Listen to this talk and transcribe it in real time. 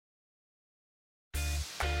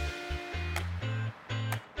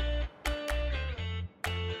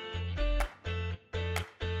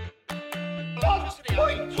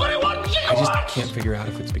1.21 gigawatts! I just can't figure out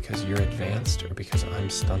if it's because you're advanced or because I'm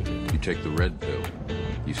stunted. You take the red pill.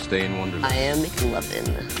 You stay in Wonderland. I am loving.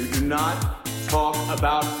 You do not talk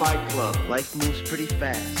about Fight Club. Life moves pretty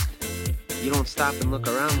fast. You don't stop and look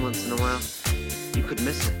around once in a while, you could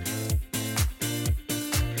miss it.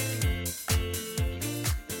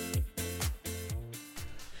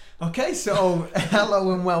 Okay, so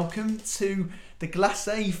hello and welcome to the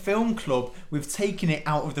Glacé Film Club. We've taken it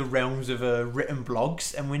out of the realms of written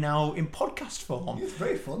blogs and we're now in podcast form. It's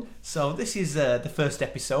very fun. So this is the first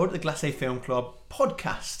episode of the Glacé Film Club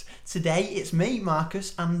podcast. Today it's me,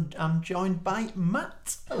 Marcus, and I'm joined by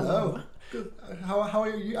Matt. Hello. Matt. Good. How are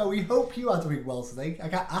you? Oh, we hope you are doing well today. I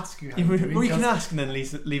can't ask you how you're doing. We can ask and then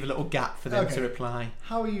leave a little gap for them to reply.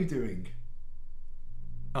 How are you doing?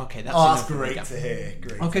 Okay, that's great to hear.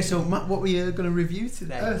 Great. Okay, so Matt, what were you going to review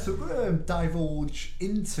today? So we're going to divulge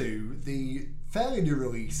into the fairly new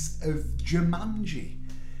release of Jumanji.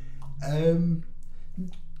 I don't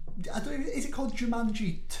know, is it called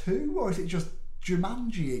Jumanji 2 or is it just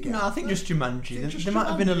Jumanji again? No, I think just Jumanji. There might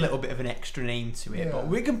have been a little bit of an extra name to it, but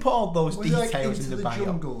we can put all those details in the bio. Into the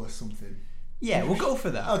Jungle or something. Yeah, we'll go for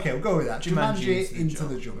that. Okay, we'll go with that. Jumanji into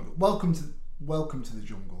the jungle. Welcome to the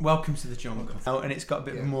jungle. Welcome to the jungle. And it's got a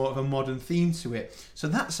bit more of a modern theme to it. So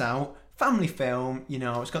that's out. Family film,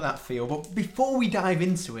 it's got that feel. But before we dive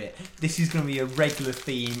into it, this is going to be a regular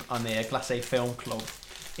theme on the Glacé Film Club,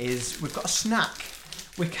 is we've got a snack.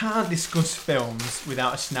 We can't discuss films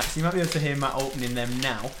without a snack. So you might be able to hear Matt opening them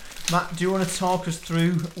now. Matt, do you want to talk us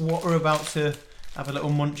through what we're about to have a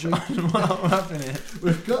little munch on? What happening?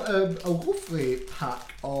 We've got a lovely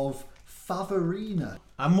pack of Favorina.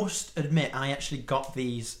 I must admit, I actually got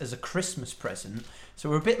these as a Christmas present, so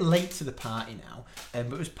we're a bit late to the party now,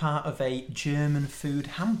 but it was part of a German food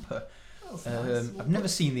hamper. Nice. I've never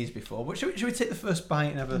seen these before, but should we take the first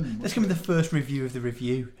bite and have a... Let's give me the first review of the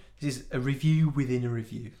review. This is a review within a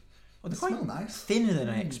review. Well, they're quite nice. Thinner than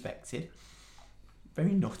I expected.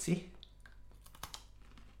 Very nutty.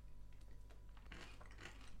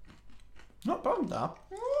 Not bad, that.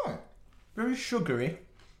 Alright. Very sugary.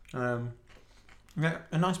 Yeah,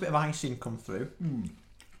 a nice bit of icing come through.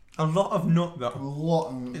 A lot of nut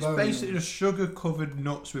though. It's basically just sugar-covered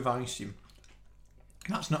nuts with icing.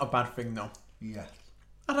 That's not a bad thing though. Yeah.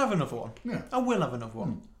 I'd have another one. Yeah. I will have another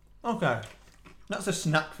one. Okay. That's a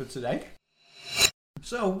snack for today.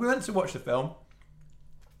 So we went to watch the film.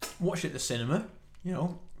 Watched it at the cinema.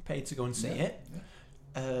 Paid to go and see it.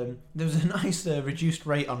 Yeah. There was a nice reduced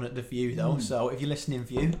rate on at the View though. So if you're listening,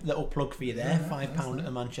 View, little plug for you there. £5 at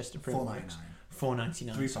the Manchester Print Works.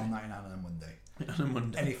 £4.99. £3.99 on a Monday. On a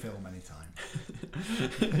Monday. Any film, anytime.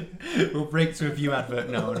 We'll break to a View advert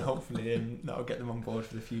now and hopefully that'll get them on board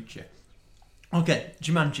for the future. Okay,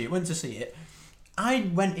 Jumanji, went to see it. I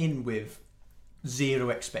went in with zero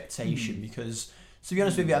expectation because, to be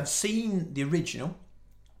honest with you, I'd seen the original,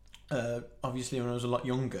 obviously when I was a lot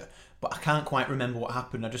younger, but I can't quite remember what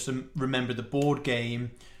happened. I just remember the board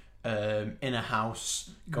game in a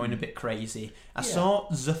house going a bit crazy. I saw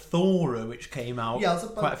Zathura, which came out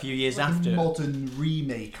quite a few years after. A modern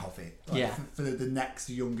remake of it. For the next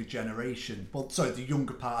younger generation. Well, sorry, the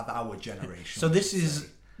younger part of our generation. So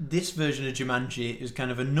this version of Jumanji is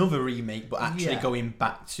kind of another remake, but actually going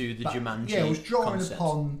back to the Jumanji. Yeah, it was drawing concept.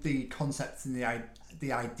 upon the concepts and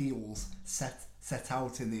the ideals set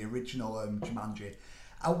out in the original Jumanji.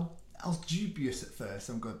 I was dubious at first.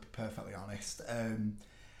 I'm going to be perfectly honest.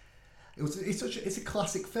 It's a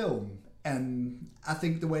classic film, and I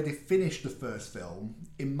think the way they finished the first film,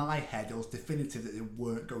 in my head, it was definitive that they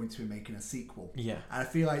weren't going to be making a sequel. Yeah, and I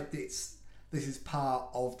feel like this is part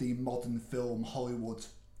of the modern film Hollywood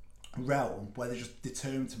realm where they're just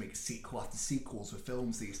determined to make sequel after sequels with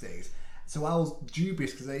films these days. So I was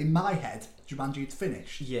dubious because in my head, Jumanji had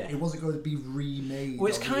finished. Yeah, it wasn't going to be remade. Well,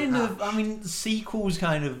 it's kind of. I mean, the sequel's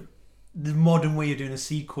kind of the modern way of doing a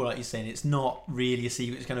sequel, like you're saying. It's not really a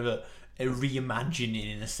sequel. It's kind of a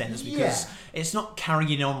reimagining in a sense because it's not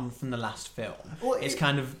carrying on from the last film. Well, it's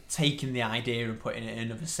kind of taking the idea and putting it in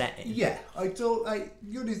another setting. Yeah, I don't like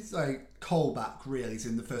the only callback really is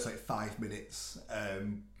in the first 5 minutes.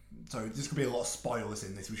 So there's gonna be a lot of spoilers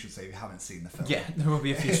in this. We should say if you haven't seen the film. Yeah, there will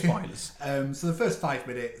be a few spoilers. So the first 5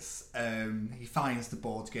 minutes, he finds the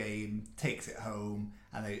board game, takes it home,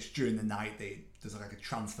 and then it's during the night there's a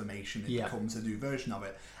transformation. It becomes a new version of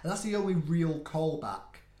it, and that's the only real callback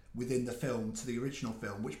within the film to the original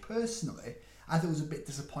film, which personally I thought was a bit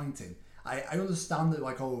disappointing. I understand that,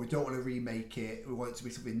 like, oh, we don't want to remake it, we want it to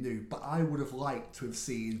be something new, but I would have liked to have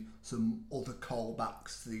seen some other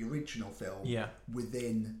callbacks to the original film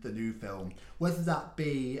within the new film. Whether that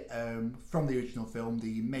be from the original film,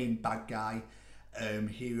 the main bad guy,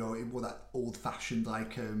 hero, he wore that old-fashioned,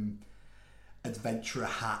 like, adventurer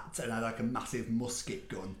hat and had, like, a massive musket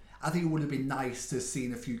gun. I think it would have been nice to have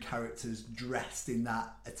seen a few characters dressed in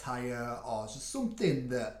that attire or just something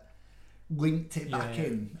that linked it back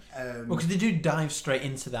in. Well, because they do dive straight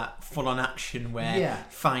into that full-on action where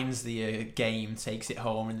finds the game, takes it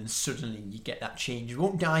home, and then suddenly you get that change. We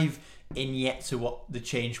won't dive in yet to what the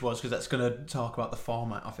change was, because that's going to talk about the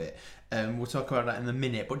format of it. We'll talk about that in a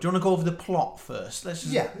minute. But do you want to go over the plot first? Let's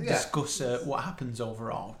just discuss what happens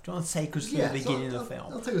overall. Do you want to take us through the beginning of the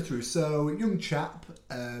film? I'll take us through. So, young chap,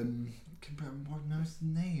 what knows the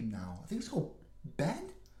name now? I think it's called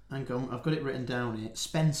Ben? Hang on, I've got it written down here.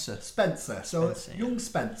 Spencer. So young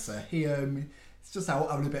Spencer, he's just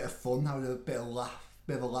out having a bit of fun, having a bit of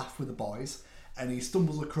a laugh with the boys, and he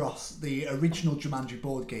stumbles across the original Jumanji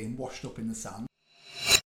board game washed up in the sand.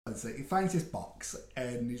 So he finds this box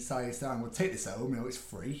and he decides, I'm going to take this home. It's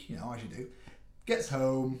free, as you do. Gets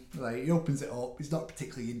home, like, he opens it up. He's not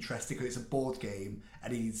particularly interested because it's a board game,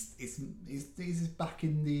 and he's back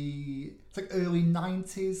in the early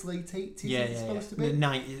 90s, late 80s. It's supposed to be. The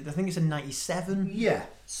 90s. I think it's a 97. Yeah.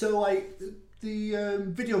 So the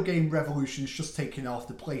video game revolution's just taking off.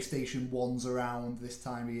 The PlayStation 1's around this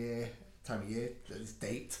time of year, this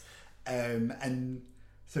date, and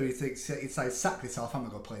so he thinks it's like, sack this off. I'm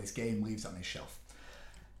not going to play this game. Leaves it on his shelf.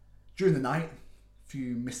 During the night,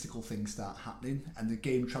 few mystical things start happening, and the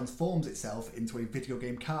game transforms itself into a video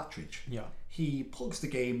game cartridge. Yeah. He plugs the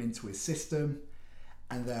game into his system,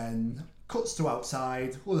 and then cuts to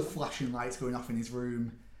outside, all the flashing lights going off in his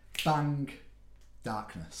room. Bang,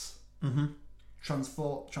 darkness. Mm-hmm.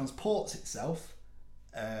 Transports itself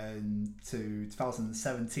to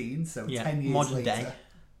 2017, so 10 years modern later. Day.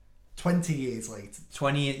 20 years later.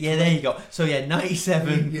 20 years, there you go. So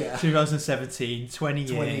 97, 2017, 20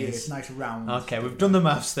 years. Nice round. Okay, we've done the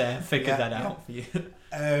maths there, figured that out for you.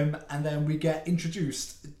 And then we get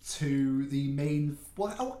introduced to the main...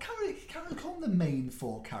 Can't really call them the main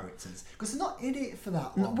four characters, because they're not in it for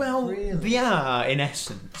that long. Well, really. They are, in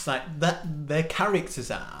essence. Like, that, their characters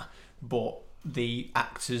are, but the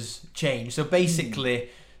actors change. So basically,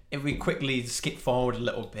 if we quickly skip forward a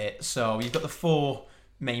little bit, so you've got the four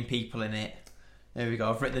main people in it. There we go.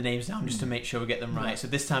 I've written the names down just to make sure we get them right. So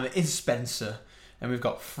this time it is Spencer, and we've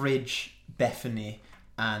got Fridge, Bethany,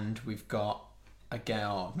 and we've got a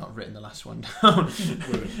girl. I've not written the last one down.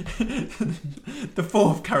 The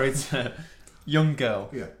fourth character, young girl.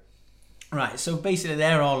 Yeah. Right. So basically,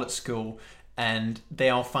 they're all at school, and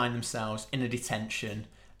they all find themselves in a detention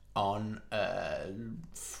on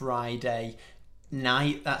Friday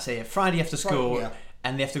night. That's it. Friday after school. Yeah.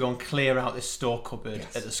 And they have to go and clear out this store cupboard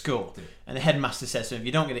at the school. And the headmaster says to them, if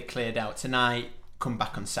you don't get it cleared out tonight, come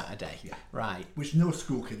back on Saturday. Yeah. Right. Which no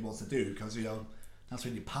school kid wants to do, because, that's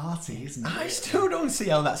when you party, isn't it? I still don't see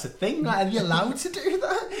how that's a thing. Like, are you allowed to do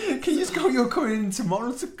that? Can you just go, you're coming in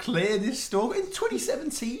tomorrow to clear this store in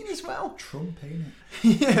 2017 as well? Trump, ain't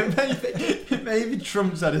it? Yeah, maybe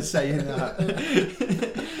Trump's had a say in that.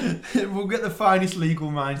 We'll get the finest legal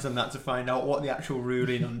minds on that to find out what the actual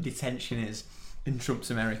ruling on detention is in Trump's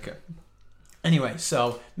America. Anyway,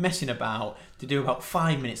 so messing about, they do about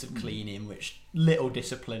 5 minutes of cleaning, which little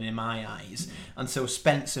discipline in my eyes. And so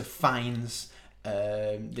Spencer finds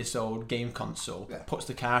this old game console, puts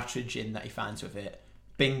the cartridge in that he finds with it.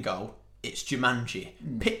 Bingo, it's Jumanji.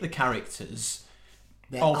 Pick the characters.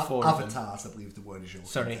 All four of them. Avatars, I believe the word is yours.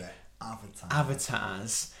 Sorry.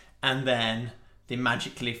 Avatars. And then they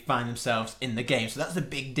magically find themselves in the game. So that's the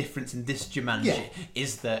big difference in this Jumanji,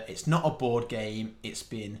 is that it's not a board game, it's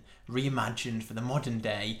been reimagined for the modern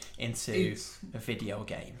day into a video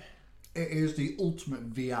game. It is the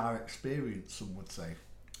ultimate VR experience, some would say.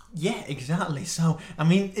 Yeah, exactly. So, I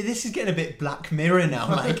mean, this is getting a bit Black Mirror now.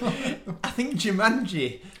 Like, I think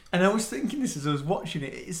Jumanji, and I was thinking this as I was watching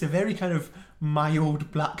it, it's a very kind of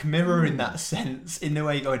mild Black Mirror in that sense, in the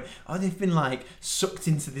way you're going, they've been like sucked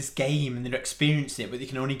into this game and they're experiencing it, but they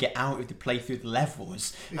can only get out if they play through the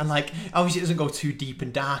levels. And like, obviously it doesn't go too deep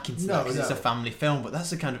and dark into that because it's a family film, but that's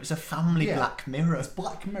the kind of, it's a family Black Mirror. It's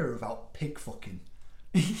Black Mirror without pig fucking.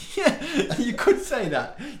 Yeah, you could say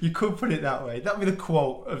that. You could put it that way. That'd be the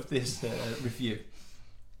quote of this review.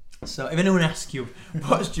 So if anyone asks you,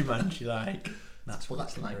 what's Jumanji like? That's what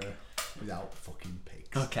it's like. Without fucking pigs.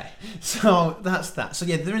 Okay, so that's that. So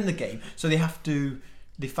yeah, they're in the game. So they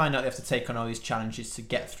find out they have to take on all these challenges to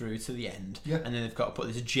get through to the end. Yeah. And then they've got to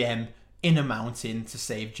put this gem in a mountain to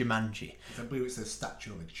save Jumanji. I believe it's a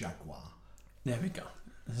statue of a jaguar. There we go.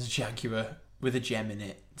 There's a jaguar with a gem in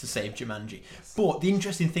it to save Jumanji. Yes. But the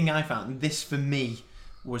interesting thing I found, this for me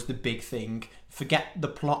was the big thing. Forget the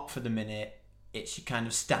plot for the minute. It's your kind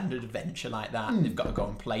of standard adventure like that. They've got to go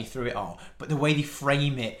and play through it all. But the way they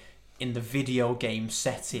frame it in the video game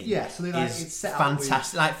setting so is it's set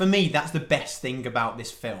fantastic. Like, for me, that's the best thing about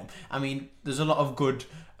this film. I mean, there's a lot of good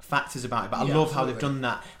factors about it, but I love how they've done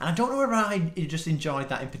that. And I don't know whether I just enjoyed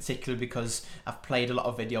that in particular because I've played a lot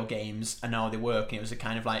of video games. I know how they work, and it was a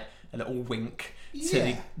kind of like a little wink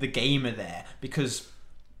to the gamer there, because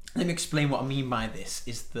let me explain what I mean by this.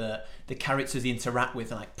 Is the characters they interact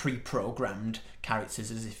with are like pre-programmed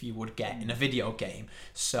characters, as if you would get in a video game.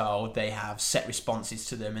 So they have set responses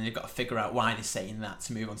to them, and they've got to figure out why they're saying that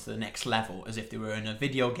to move on to the next level, as if they were in a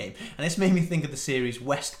video game. And this made me think of the series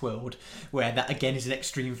Westworld, where that again is an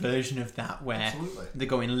extreme version of that, where they're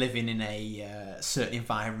going living in a certain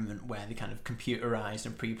environment where they're kind of computerized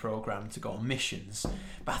and pre-programmed to go on missions.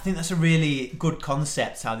 But I think that's a really good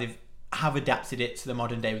concept, how they've adapted it to the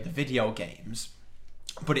modern day with the video games.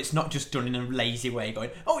 But it's not just done in a lazy way, going,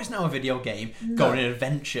 oh, it's now a video game, going an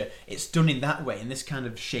adventure. It's done in that way, and this kind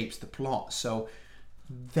of shapes the plot. So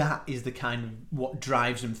that is the kind of what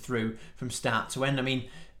drives them through from start to end. I mean,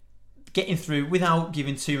 getting through, without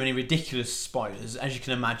giving too many ridiculous spoilers, as you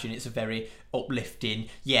can imagine, it's a very uplifting,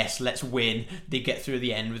 yes, let's win. They get through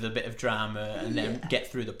the end with a bit of drama and then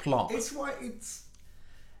get through the plot.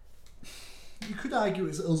 You could argue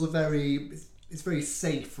it's also very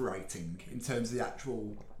safe writing in terms of the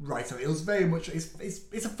actual writing. It was very much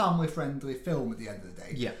it's a family friendly film at the end of the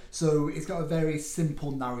day. Yeah. So it's got a very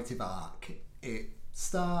simple narrative arc. It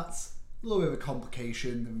starts a little bit of a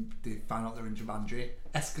complication, and they find out they're in Jumanji.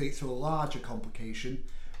 Escalates to a larger complication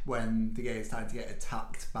when the game is starting to get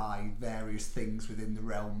attacked by various things within the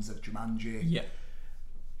realms of Jumanji. Yeah.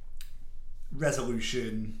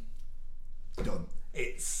 Resolution done.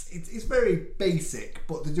 It's very basic,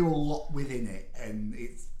 but they do a lot within it, and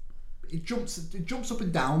it jumps up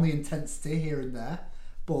and down the intensity here and there,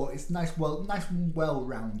 but it's nice and well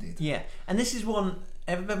rounded. Yeah, and this is one.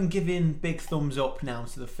 If I'm giving big thumbs up now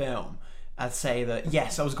to the film, I'd say that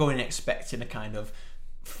yes, I was going expecting a kind of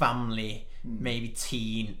family, maybe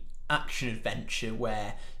teen action adventure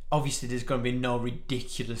where obviously there's going to be no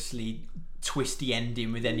ridiculously twisty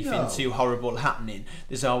ending with anything too horrible happening.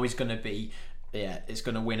 There's always going to be. Yeah, it's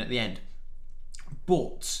going to win at the end.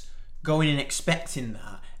 But going in expecting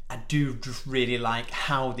that, I do just really like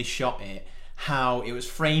how they shot it, how it was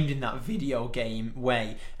framed in that video game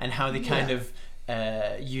way, and how they kind of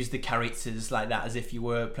use the characters like that as if you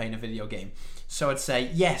were playing a video game. So I'd say,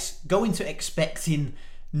 yes, go into expecting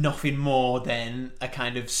nothing more than a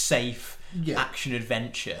kind of safe action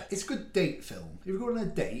adventure. It's a good date film. If you're going on a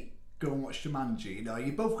date, go and watch Jumanji. You know,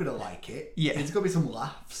 you're both gonna like it. Yeah, there's gonna be some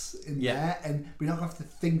laughs in there, and we're not gonna have to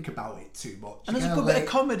think about it too much. And there's a good bit of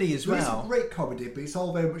comedy as well. It's a great comedy, but it's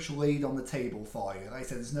all very much laid on the table for you. Like I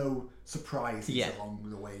said, there's no surprises along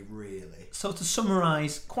the way, really. So to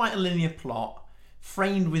summarise, quite a linear plot,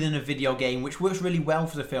 framed within a video game, which works really well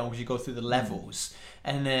for the film because you go through the levels.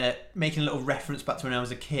 And making a little reference back to when I was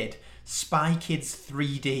a kid, Spy Kids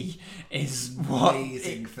 3D is what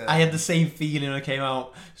I had the same feeling when I came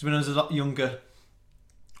out. Because when I was a lot younger,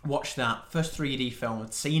 watched that first 3D film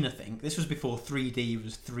I'd seen. I think this was before 3D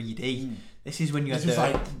was 3D. This is when you had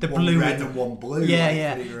the blue red and one blue.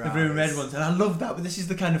 Yeah, the blue and red ones, and I love that. But this is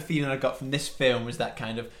the kind of feeling I got from this film, was that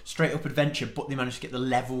kind of straight up adventure, but they managed to get the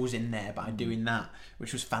levels in there by doing that,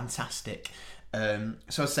 which was fantastic.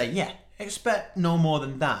 So I'd say, expect no more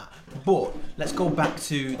than that. But let's go back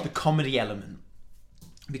to the comedy element,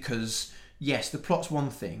 because yes, the plot's one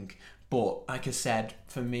thing, but like I said,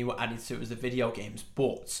 for me, what added to it was the video games.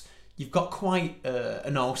 But you've got quite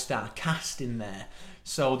an all-star cast in there.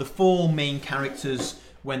 So the four main characters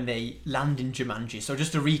when they land in Jumanji. So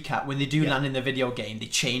just to recap, when they do land in the video game, they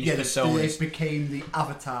change personas. They became the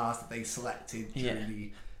avatars that they selected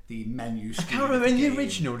during the menu. I can't remember in the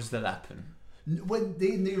original. Does that happen?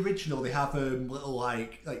 In the original, they have little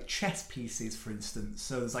like chess pieces, for instance.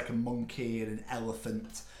 So there's like a monkey and an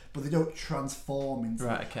elephant, but they don't transform into.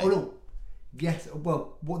 Right. Okay. Oh no. Yes.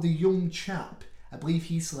 Well, what the young chap, I believe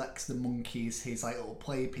he selects the monkey as his like little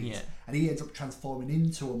play piece, and he ends up transforming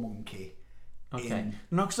into a monkey. Okay.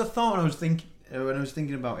 No, because I thought when I was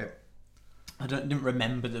thinking about it, I didn't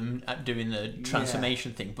remember them doing the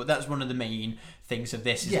transformation thing, but that's one of the main things of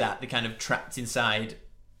this is that they're kind of trapped inside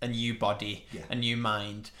a new body, a new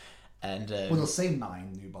mind, and the same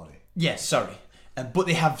mind, new body. Yes, sorry, but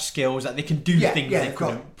they have skills that they can do things they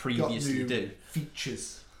couldn't previously do.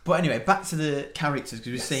 Features. But anyway, back to the characters,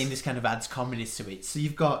 because we're saying this kind of adds comedy to it. So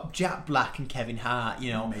you've got Jack Black and Kevin Hart,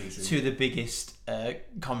 Amazing. two of the biggest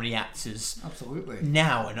comedy actors Absolutely.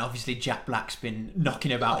 now, and obviously Jack Black's been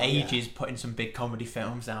knocking about ages, putting some big comedy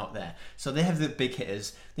films out there. So they have the big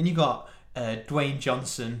hitters. Then you've got Dwayne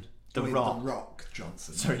Johnson, Dwayne The Rock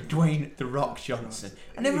Johnson. Sorry, Dwayne The Rock Johnson.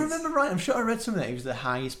 I never remember right. I'm sure I read something that he was the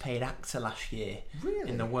highest paid actor last year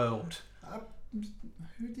in the world.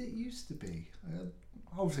 Who did it used to be?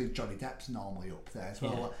 Obviously, Johnny Depp's normally up there as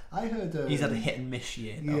well. Yeah. I heard he's had a hit and miss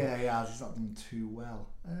year. Though. Yeah, he has. He's not done too well.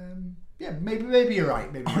 Yeah, maybe you're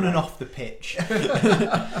right. Maybe on and off the pitch.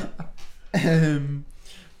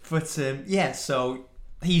 So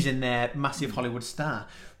he's in there, massive Hollywood star,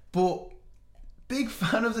 but big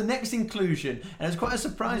fan of the next inclusion, and it's quite a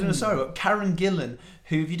surprise when I saw it. But Karen Gillan,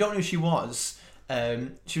 who, if you don't know who she was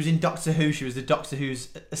in Doctor Who. She was the Doctor Who's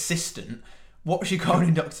assistant. What was she called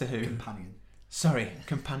in Doctor Who? Companion. Sorry,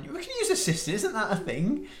 companion. We can use assistant, isn't that a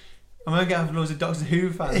thing? Am I going to have loads of Doctor Who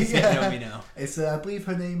fans getting on me now? It's, I believe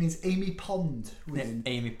her name is Amy Pond.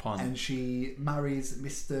 Amy Pond. And she marries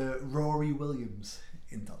Mr. Rory Williams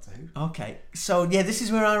in Doctor Who. Okay, so yeah, this is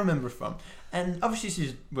where I remember from. And obviously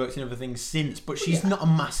she's worked in other things since, but she's not a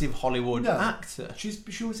massive Hollywood actor.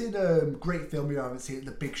 She was in a great film you haven't seen,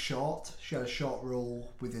 The Big Short. She had a short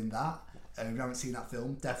role within that. If you haven't seen that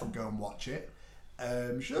film, definitely go and watch it.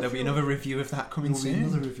 There'll be another review of that coming soon.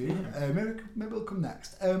 Another review. Maybe it'll come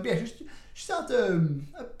next. She's had, I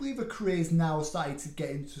believe her career's now started to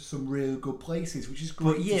get into some really good places, which is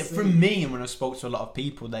great. But yeah, from me, and when I spoke to a lot of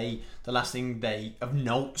people, the last thing they of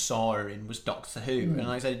note saw her in was Doctor Who, and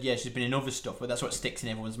I said, yeah, she's been in other stuff, but that's what sticks in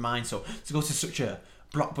everyone's mind. So to go to such a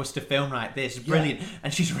blockbuster film like this is brilliant,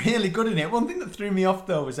 and she's really good in it. One thing that threw me off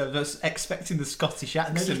though was I was expecting the Scottish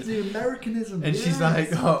accent, the Americanism, and she's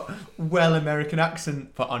like, American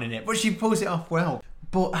accent put on in it, but she pulls it off well.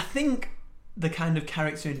 But I think the kind of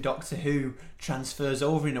character in Doctor Who transfers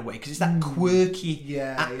over in a way, because it's that quirky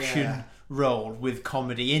action role with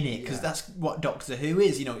comedy in it, because that's what Doctor Who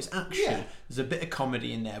is. It's action. There's a bit of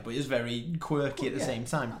comedy in there, but it's very quirky at the same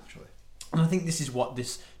time. Actually, and I think this is what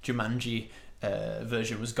this Jumanji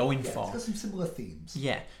version was going for. It's got some similar themes.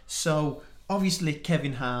 Yeah. So obviously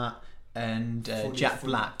Kevin Hart and Jack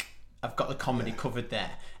Black have got the comedy covered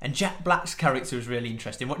there, and Jack Black's character was really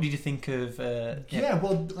interesting. What did you think of? A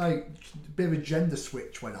bit of a gender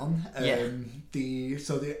switch went on. Of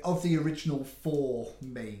the original 4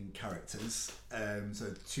 main characters,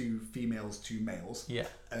 so 2 females, 2 males. Yeah.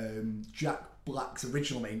 Jack Black's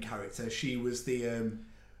original main character, she was the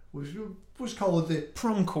was called the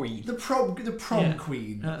prom queen. The prom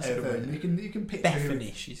queen. That's you can picture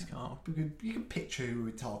Bethany. She's called. You can picture who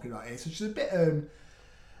we're talking about here. So she's a bit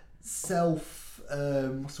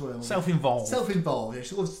self-involved. Self-involved. Yeah,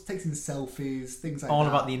 she loves taking selfies, things like all that.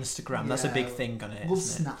 About the Instagram. That's a big thing on it.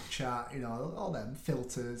 Loves Snapchat. All them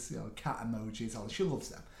filters. Cat emojis. She loves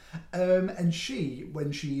them. And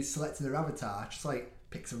when she selected her avatar, she's like,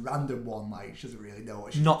 picks a random one, like she doesn't really know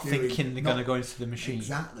what she's not doing. Thinking they're going to go into the machine.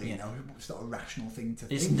 Exactly, it's not a rational thing to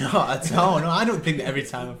think. It's not at all. No, I don't think that every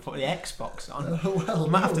time I put the Xbox on. I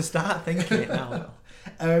might have to start thinking it now,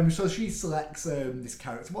 though. So she selects this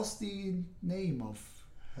character. What's the name of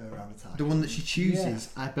her avatar? The one that she chooses,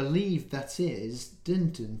 I believe that is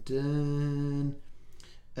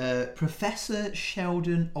Professor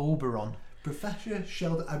Sheldon Oberon. Professor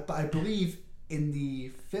Sheldon, I believe in the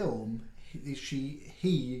film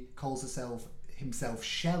he calls himself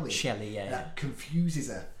Shelley. Shelley, That confuses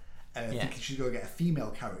her. Thinking she's going to get a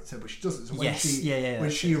female character, but she doesn't. So when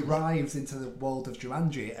she arrives into the world of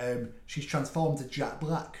Jumanji, she's transformed to Jack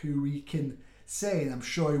Black, who we can say, and I'm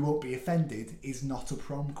sure he won't be offended, is not a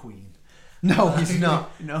prom queen. No, he's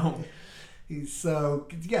not. No. So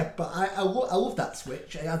but I love that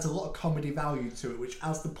switch. It adds a lot of comedy value to it, which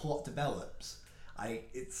as the plot develops,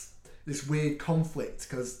 it's this weird conflict,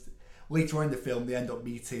 because later on in the film they end up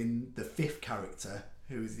meeting the 5th character,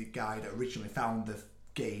 who is the guy that originally found the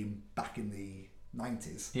game back in the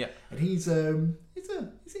 90s. Yeah. And he's a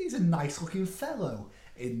nice looking fellow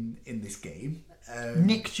in this game.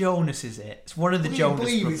 Nick Jonas is it? It's one of the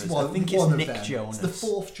Jonas brothers. I think it's Nick Jonas. It's the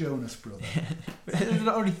 4th Jonas brother. There's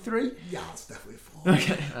not only 3? Yeah, it's definitely 4.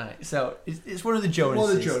 Okay, right. So it's one of the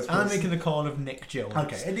Jonases. I'm making the call of Nick Jonas.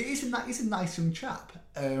 Okay, and he's a nice young chap.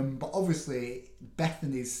 But obviously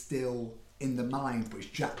Bethany's still in the mind, but it's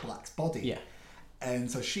Jack Black's body. Yeah.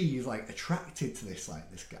 And so she's like attracted to this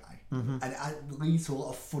guy, and it leads to a lot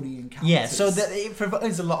of funny encounters. Yeah, so it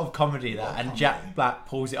provides a lot of comedy there, and Jack Black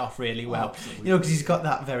pulls it off really well. Absolutely. You know, because he's got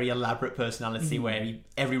that very elaborate personality where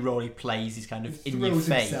every role he plays is kind of in your throws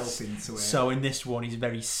face. himself into it. So in this one, he's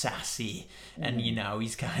very sassy, and you know,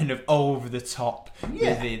 he's kind of over the top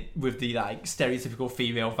with the like stereotypical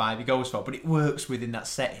female vibe he goes for, but it works within that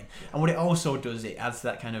setting. And what it also does, it adds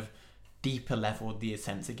that kind of deeper level the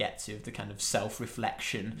attempt to get to, the kind of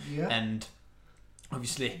self-reflection. And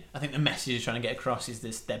obviously I think the message is trying to get across is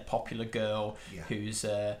this dead popular girl who's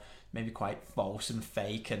maybe quite false and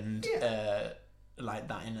fake and like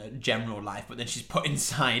that in her general life, but then she's put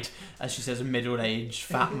inside, as she says, a middle-aged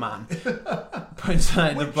fat man put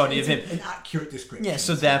inside the body of him. An accurate description. Yeah,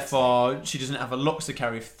 so therefore she doesn't have her looks to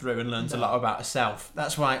carry through and learns a lot about herself.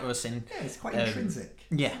 That's why it was in it's quite intrinsic.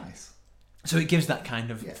 Yeah. Nice. So it gives that kind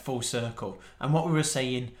of full circle. And what we were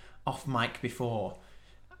saying off mic before,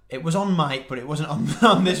 it was on mic, but it wasn't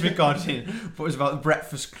on this recording, but it was about the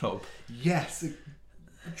Breakfast Club. Yes,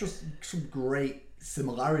 just some great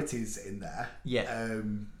similarities in there. Yeah.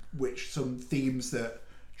 Which some themes that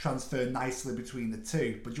transfer nicely between the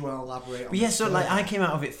two. But do you want to elaborate on so like I came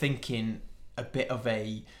out of it thinking a bit of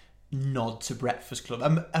a nod to Breakfast Club.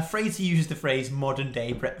 I'm afraid to use the phrase modern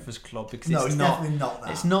day Breakfast Club because it's definitely not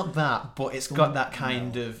that. It's not that, but it's got that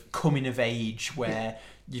kind of coming of age where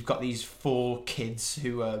you've got these 4 kids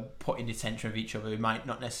who are put in detention of each other who might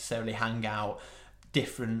not necessarily hang out,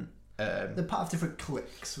 different. They're part of different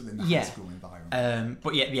cliques within the high school environment.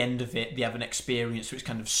 But at the end of it, they have an experience which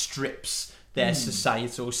kind of strips their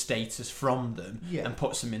societal status from them and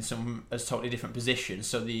puts them in a totally different position,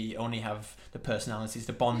 so they only have the personalities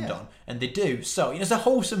to bond on, and they do. So it's a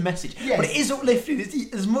wholesome message, but it is uplifting.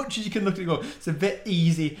 It's, as much as you can look at it and go, it's a bit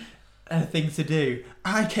easy thing to do.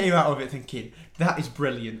 I came out of it thinking, that is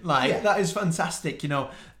brilliant. That is fantastic, you know,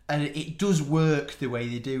 and it does work the way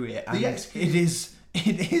they do it, and it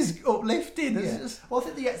is uplifting. Well, I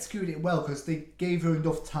think they executed it well because they gave her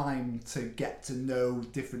enough time to get to know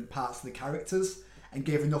different parts of the characters and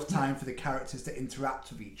gave enough time for the characters to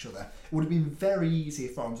interact with each other. It would have been very easy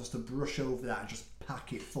for them just to brush over that and just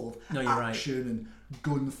pack it full of action and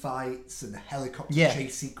gunfights and helicopter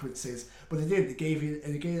chase sequences. But they didn't.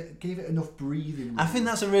 They gave it enough breathing room. I think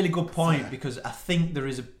that's a really good point because I think there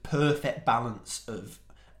is a perfect balance of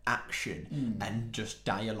action and just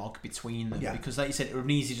dialogue between them because like you said, it would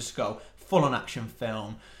be easy just to go full on action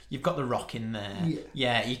film. You've got The Rock in there,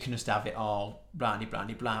 you can just have it all blah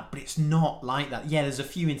blah, but it's not like that. There's a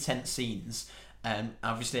few intense scenes,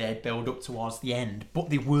 obviously they build up towards the end, but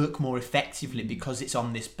they work more effectively because it's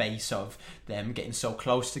on this base of them getting so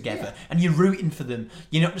close together and you're rooting for them.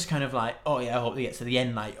 You're not just kind of like, oh yeah, I hope they get to the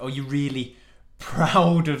end, like, oh, you're really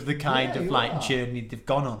proud of the kind of like journey they've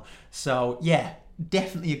gone on. So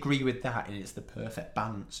definitely agree with that, and it's the perfect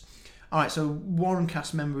balance. Alright, so one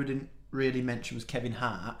cast member we didn't really mention was Kevin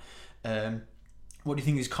Hart. What do you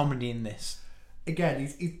think is comedy in this? Again,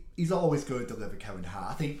 he's always going to deliver, Kevin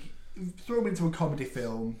Hart. I think throw him into a comedy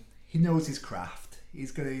film, he knows his craft.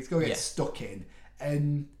 He's gonna get stuck in,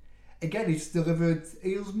 and again, he's delivered.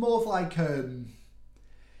 It was more of like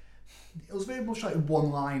it was very much like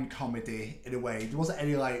one-line comedy in a way. There wasn't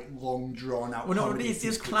any like long drawn-out. Well, no,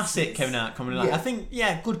 it's classic Kevin Hart comedy. I think,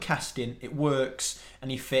 good casting. It works,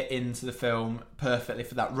 and he fit into the film perfectly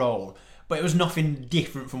for that role. But it was nothing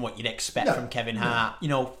different from what you'd expect from Kevin Hart. You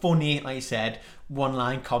know, funny, like you said,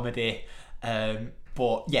 one-line comedy.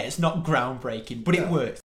 But it's not groundbreaking, but it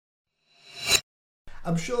works.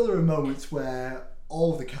 I'm sure there are moments where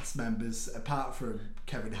all of the cast members, apart from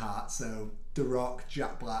Kevin Hart, so The Rock,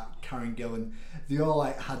 Jack Black, Karen Gillan, they all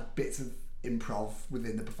like had bits of improv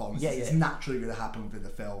within the performances. It's naturally going to happen within the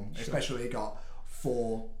film, especially when you got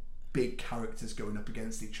 4 big characters going up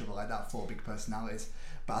against each other like that, 4 big personalities.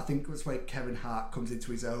 But I think that's where Kevin Hart comes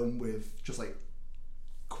into his own with just like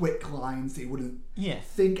quick lines that he wouldn't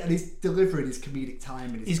think, and he's delivering his comedic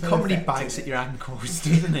timing. His comedy bites at your ankles,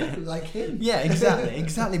 doesn't it? Like him. Yeah,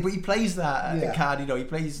 exactly. But he plays that card, you know, he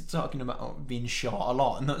plays talking about being shot a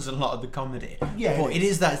lot, and that's a lot of the comedy. But it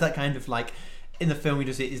is that kind of like, in the film he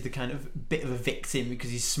does it is the kind of bit of a victim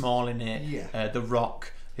because he's small in it. The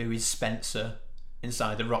Rock, who is Spencer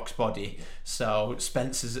inside The Rock's body. So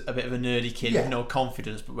Spencer's a bit of a nerdy kid with no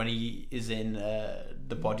confidence, but when he is in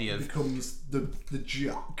the body of... becomes the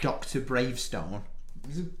jock. Dr. Bravestone.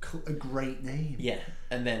 It's a great name. Yeah,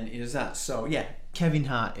 and then he does that. So, Kevin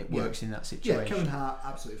Hart, it works in that situation. Yeah, Kevin Hart,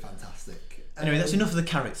 absolutely fantastic. Anyway, that's enough of the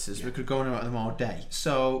characters. We could go on about them all day.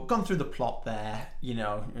 So, gone through the plot there, you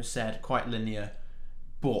know, said quite linear,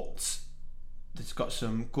 but It's got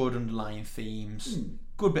some good underlying themes,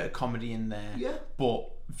 good bit of comedy in there. Yeah. But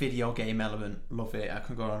video game element, love it. I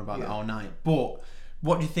can go on about that Yeah. all night. But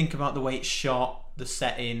what do you think about the way it's shot, the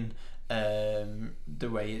setting, the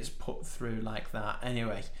way it's put through like that?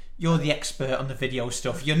 Anyway, you're the expert on the video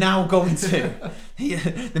stuff. You're now going to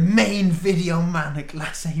the main video man at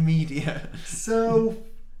Glass A Media. So,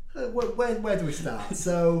 where do we start?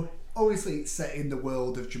 So, obviously, it's set in the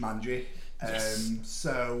world of Jumanji. Yes.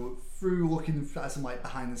 So, through looking at some like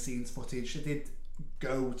behind the scenes footage, they did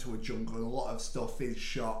go to a jungle, and a lot of stuff is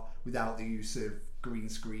shot without the use of green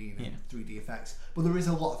screen and 3D effects. But there is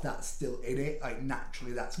a lot of that still in it. Like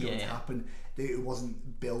naturally, that's going to happen. It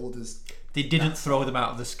wasn't billed as. They didn't throw them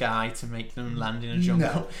out of the sky to make them land in a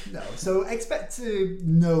jungle. No. So expect to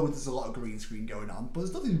know there's a lot of green screen going on, but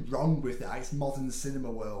there's nothing wrong with that. It's modern cinema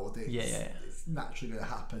world. It's naturally going to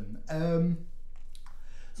happen.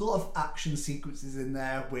 There's a lot of action sequences in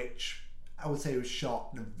there, which I would say was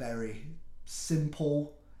shot in a very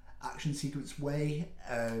simple action sequence way.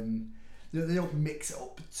 They don't mix it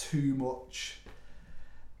up too much.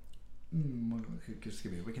 Just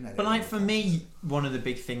give me. We can edit. But like for me, one of the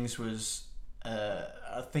big things was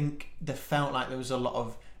I think there felt like there was a lot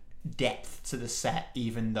of depth to the set,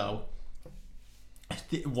 even though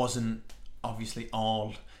it wasn't obviously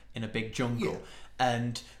all in a big jungle.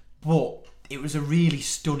 But it was a really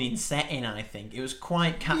stunning setting. I think it was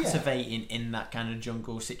quite captivating in that kind of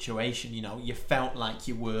jungle situation. You know, you felt like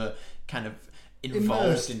you were kind of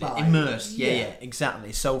involved in it. Immersed, yeah,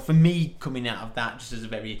 exactly. So for me, coming out of that just as a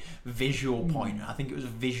very visual point, I think it was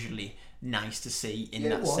visually nice to see in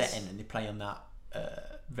that setting, and they play on that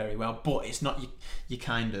very well. But it's not you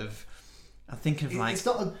kind of. I'm thinking of like it's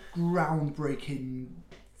not a groundbreaking.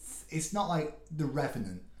 It's not like The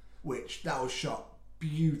Revenant, which that was shot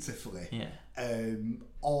beautifully.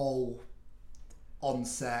 All on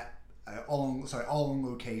set, all on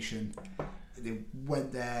location. They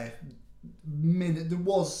went there. There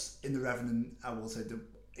was in The Revenant, I will say,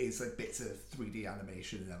 it's like bits of 3D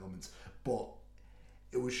animation and elements, but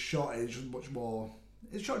it was shot in just much more.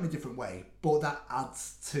 It's shot in a different way, but that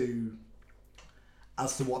adds to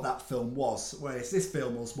what that film was. Whereas this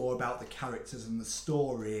film was more about the characters and the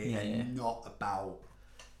story, and not about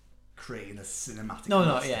creating a cinematic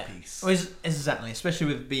masterpiece. Well, exactly, especially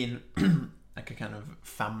with being like a kind of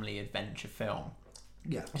family adventure film.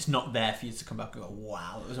 Yeah, it's not there for you to come back and go,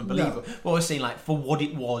 wow, it was unbelievable. No. But I was saying, like, for what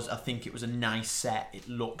it was, I think it was a nice set. It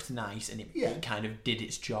looked nice, and it kind of did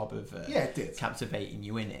its job of it did. Captivating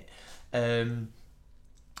you in it.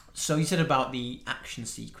 So you said about the action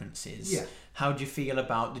sequences. Yeah. How do you feel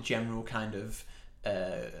about the general kind of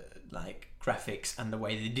like graphics and the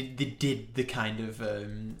way they did the kind of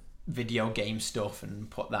video game stuff and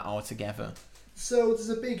put that all together? So there's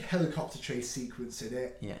a big helicopter chase sequence in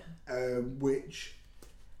it. Which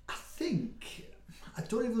I think, I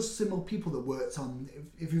don't know if there's similar people that worked on,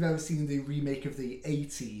 if you've ever seen the remake of the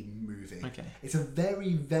A-Team movie. Okay. It's a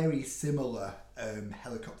very, very similar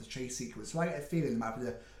helicopter chase sequence. So I get a feeling there might be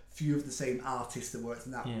a few of the same artists that worked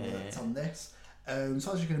on that worked on this.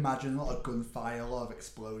 So as you can imagine, a lot of gunfire, a lot of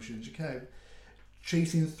explosions. You kind of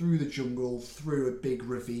chasing through the jungle, through a big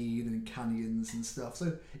ravine and canyons and stuff.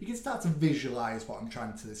 So you can start to visualise what I'm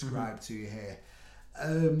trying to describe to you here.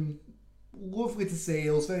 Lovely to see.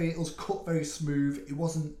 It was cut very smooth. There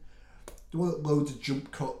wasn't loads of jump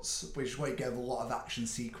cuts, which is why you get a lot of action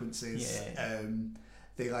sequences.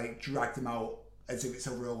 They like dragged them out as if it's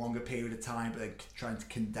over a longer period of time, but they're trying to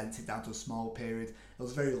condense it down to a small period. It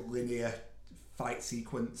was a very linear fight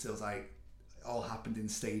sequence. It was like all happened in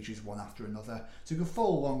stages, one after another, so you could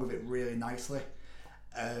follow along with it really nicely.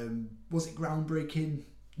 Was it groundbreaking?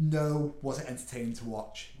 No. Was it entertaining to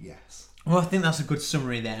watch? Yes. Well, I think that's a good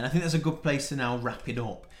summary there, and I think that's a good place to now wrap it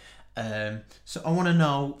up. So I want to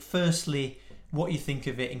know, firstly, what you think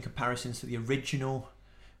of it in comparison to the original,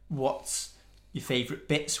 what your favourite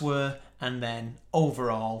bits were, and then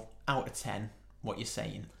overall, out of 10, what you're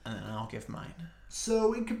saying, and then I'll give mine.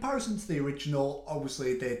 So in comparison to the original,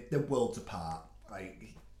 obviously they're worlds apart.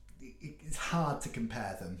 Like, it's hard to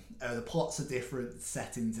compare them. The plots are different, the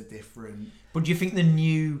settings are different. But do you think the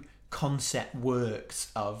new concept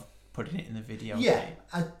works of putting it in the video game?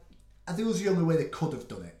 I think it was the only way they could have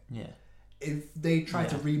done it. Yeah. If they tried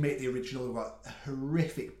to remake the original, it got a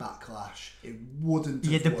horrific backlash. It wouldn't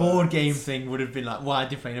have the worked. board game thing would have been like, why are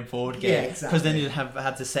you playing a board game? Yeah, exactly. Because then you'd have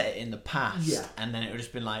had to set it in the past. Yeah. And then it would have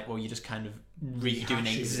just been like, well, you're just kind of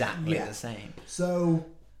redoing exactly the same. So,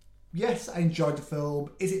 yes, I enjoyed the film.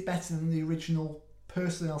 Is it better than the original?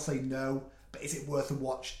 Personally, I'll say no. But is it worth a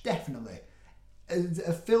watch? Definitely. As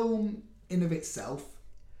a film in of itself,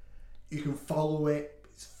 you can follow it.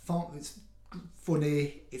 It's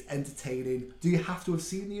funny, it's entertaining. Do you have to have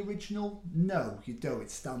seen the original? No, you don't.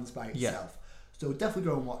 It stands by itself. So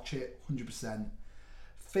definitely go and watch it, 100%.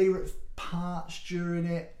 Favourite parts during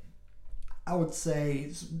it? I would say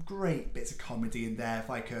some great bits of comedy in there.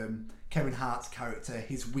 Like Kevin Hart's character,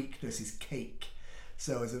 his weakness is cake.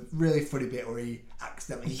 So it's a really funny bit where he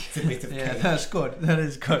accidentally eats a bit of cake. That's good. That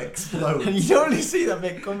is good. Explodes. And you don't really see that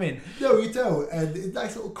bit coming. No, you don't. And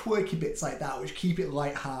nice little quirky bits like that, which keep it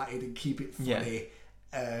light-hearted and keep it funny.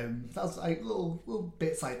 That's like little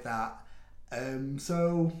bits like that.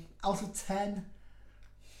 So out of 10,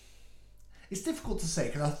 it's difficult to say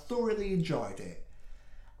because I thoroughly enjoyed it,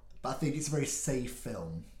 but I think it's a very safe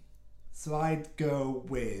film. So I'd go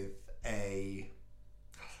with I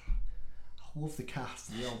love the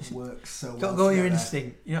cast. They all work so well. Go your together.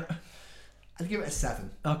 instinct. Yeah. I'd give it a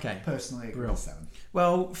 7. Okay. Personally, I'd give it a 7.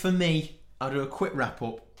 Well, for me, I'll do a quick wrap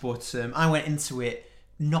up, but I went into it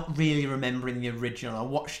not really remembering the original. I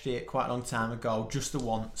watched it quite a long time ago, just the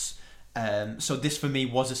once. So this for me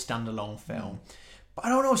was a standalone film. But I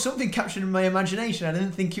don't know, something captured my imagination. I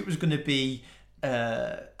didn't think it was going to be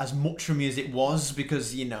as much for me as it was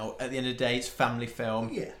because, you know, at the end of the day, it's a family film.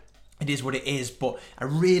 Yeah. It is what it is, but I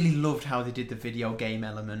really loved how they did the video game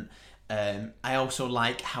element. I also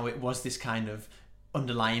like how it was this kind of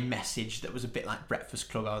underlying message that was a bit like Breakfast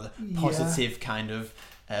Club, or the positive kind of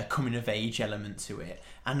coming of age element to it.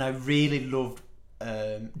 And I really loved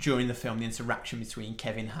during the film the interaction between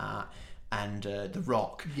Kevin Hart and The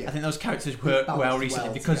Rock. Yeah. I think those characters worked well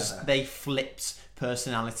recently because together. they flipped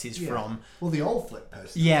personalities from. Well, they all flip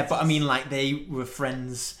personalities. Yeah, but I mean, like they were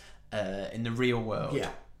friends in the real world. Yeah.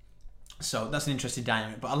 So that's an interesting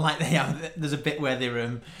dynamic. But I like there's a bit where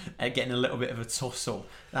they're getting a little bit of a tussle.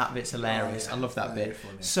 That bit's hilarious. Yeah, I love that bit.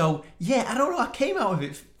 funny. So yeah, I don't know. I came out of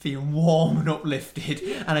it feeling warm and uplifted,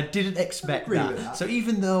 and I didn't expect agree with that. So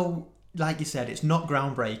even though, like you said, it's not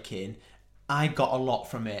groundbreaking, I got a lot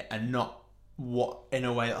from it, and not what in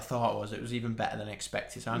a way that I thought it was. It was even better than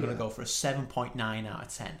expected. So I'm going to go for a 7.9 out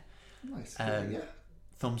of 10. Nice.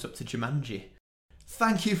 Thumbs up to Jumanji.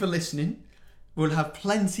 Thank you for listening. We'll have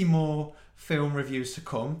plenty more film reviews to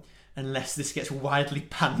come, unless this gets widely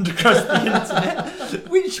panned across the internet,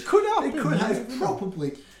 which could happen. It could have, it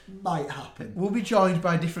probably might happen. We'll be joined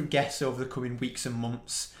by different guests over the coming weeks and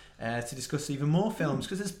months to discuss even more films,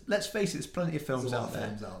 because let's face it, there's plenty of films out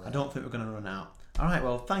there. I don't think we're going to run out. All right,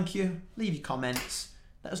 well, thank you. Leave your comments.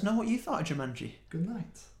 Let us know what you thought of Jumanji. Good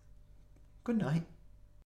night. Good night.